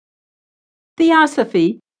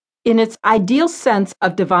Theosophy, in its ideal sense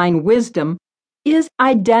of divine wisdom, is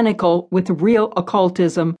identical with real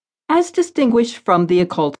occultism as distinguished from the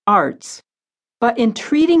occult arts. But in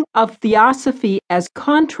treating of Theosophy as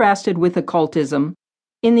contrasted with occultism,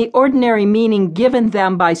 in the ordinary meaning given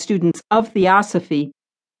them by students of Theosophy,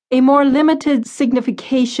 a more limited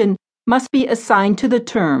signification must be assigned to the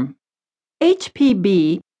term.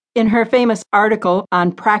 H.P.B., in her famous article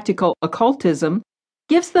on practical occultism,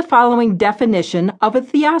 gives the following definition of a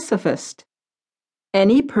theosophist: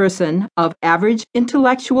 any person of average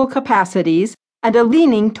intellectual capacities and a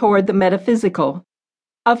leaning toward the metaphysical,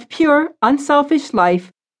 of pure, unselfish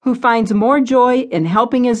life, who finds more joy in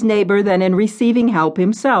helping his neighbor than in receiving help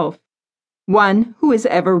himself, one who is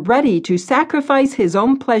ever ready to sacrifice his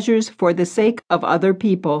own pleasures for the sake of other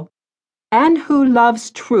people, and who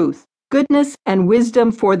loves truth, goodness, and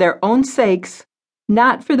wisdom for their own sakes,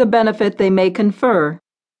 not for the benefit they may confer,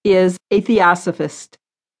 is a theosophist.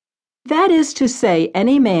 That is to say,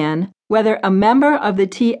 any man, whether a member of the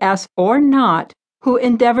TS or not, who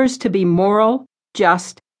endeavors to be moral,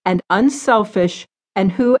 just, and unselfish,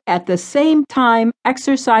 and who at the same time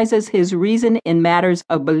exercises his reason in matters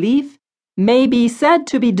of belief, may be said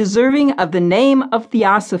to be deserving of the name of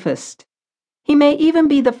theosophist. He may even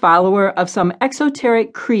be the follower of some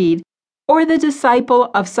exoteric creed or the disciple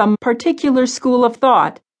of some particular school of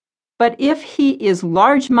thought, but if he is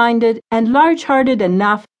large-minded and large-hearted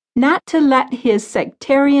enough not to let his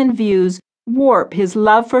sectarian views warp his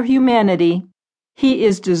love for humanity, he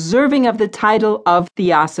is deserving of the title of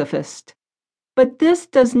theosophist. But this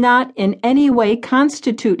does not in any way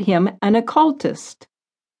constitute him an occultist.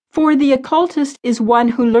 For the occultist is one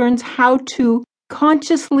who learns how to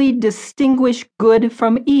consciously distinguish good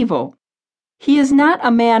from evil. He is not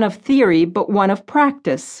a man of theory, but one of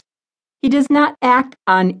practice. He does not act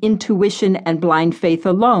on intuition and blind faith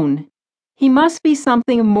alone. He must be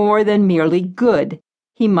something more than merely good.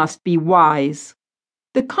 He must be wise.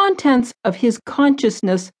 The contents of his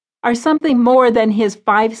consciousness are something more than his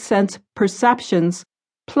 5 sense perceptions,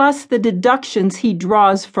 plus the deductions he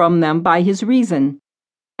draws from them by his reason,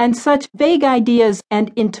 and such vague ideas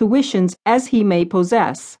and intuitions as he may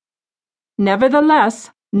possess.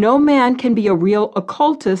 Nevertheless, no man can be a real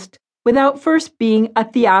occultist without first being a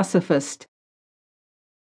theosophist,